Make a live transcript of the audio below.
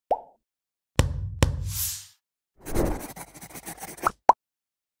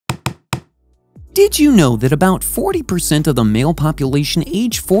Did you know that about 40% of the male population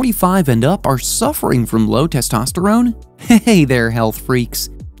age 45 and up are suffering from low testosterone? Hey there, health freaks!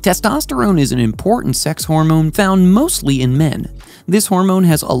 Testosterone is an important sex hormone found mostly in men. This hormone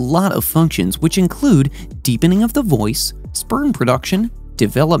has a lot of functions which include deepening of the voice, sperm production,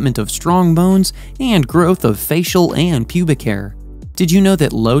 development of strong bones, and growth of facial and pubic hair. Did you know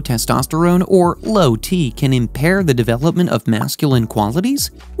that low testosterone, or low T, can impair the development of masculine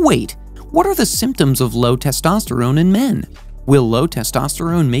qualities? Wait, what are the symptoms of low testosterone in men? Will low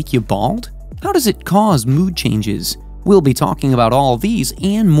testosterone make you bald? How does it cause mood changes? We'll be talking about all these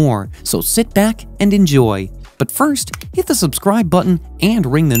and more, so sit back and enjoy. But first, hit the subscribe button and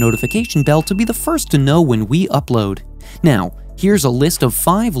ring the notification bell to be the first to know when we upload. Now, here's a list of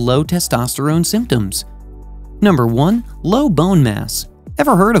 5 low testosterone symptoms. Number 1. Low bone mass.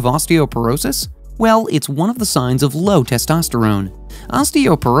 Ever heard of osteoporosis? Well, it's one of the signs of low testosterone.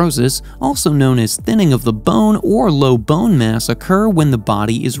 Osteoporosis, also known as thinning of the bone or low bone mass, occur when the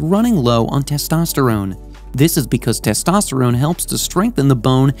body is running low on testosterone. This is because testosterone helps to strengthen the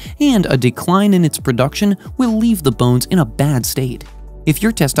bone, and a decline in its production will leave the bones in a bad state. If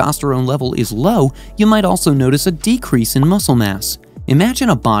your testosterone level is low, you might also notice a decrease in muscle mass. Imagine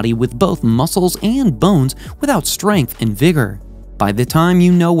a body with both muscles and bones without strength and vigor. By the time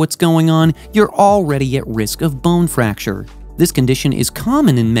you know what's going on, you're already at risk of bone fracture. This condition is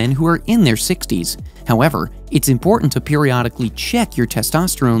common in men who are in their 60s. However, it's important to periodically check your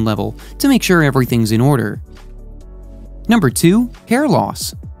testosterone level to make sure everything's in order. Number 2. Hair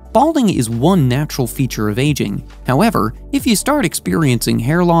loss. Balding is one natural feature of aging. However, if you start experiencing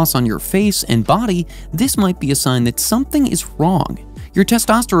hair loss on your face and body, this might be a sign that something is wrong. Your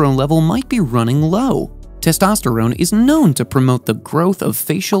testosterone level might be running low. Testosterone is known to promote the growth of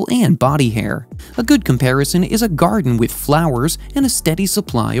facial and body hair. A good comparison is a garden with flowers and a steady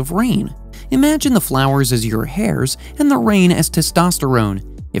supply of rain. Imagine the flowers as your hairs and the rain as testosterone.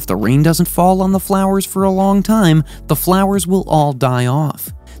 If the rain doesn't fall on the flowers for a long time, the flowers will all die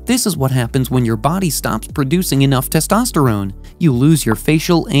off. This is what happens when your body stops producing enough testosterone. You lose your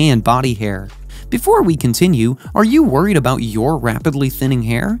facial and body hair. Before we continue, are you worried about your rapidly thinning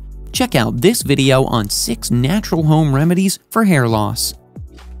hair? Check out this video on 6 natural home remedies for hair loss.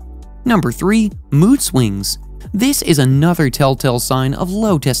 Number 3. Mood swings. This is another telltale sign of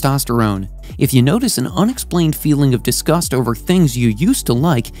low testosterone. If you notice an unexplained feeling of disgust over things you used to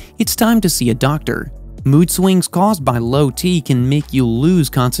like, it's time to see a doctor. Mood swings caused by low T can make you lose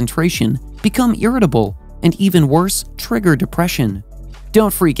concentration, become irritable, and even worse, trigger depression.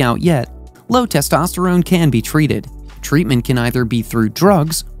 Don't freak out yet. Low testosterone can be treated. Treatment can either be through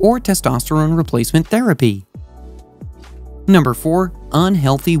drugs or testosterone replacement therapy. Number 4.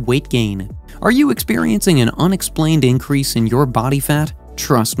 Unhealthy weight gain. Are you experiencing an unexplained increase in your body fat?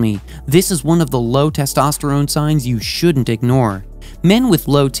 Trust me, this is one of the low testosterone signs you shouldn't ignore. Men with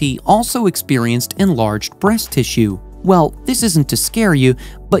low T also experienced enlarged breast tissue. Well, this isn't to scare you,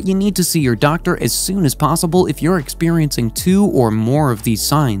 but you need to see your doctor as soon as possible if you're experiencing 2 or more of these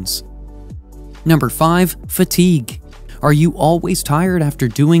signs. Number 5. Fatigue. Are you always tired after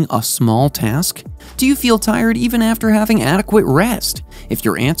doing a small task? Do you feel tired even after having adequate rest? If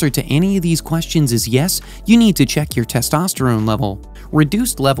your answer to any of these questions is yes, you need to check your testosterone level.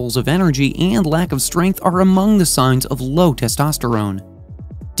 Reduced levels of energy and lack of strength are among the signs of low testosterone.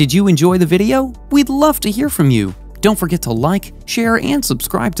 Did you enjoy the video? We'd love to hear from you. Don't forget to like, share, and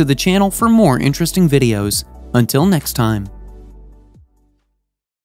subscribe to the channel for more interesting videos. Until next time.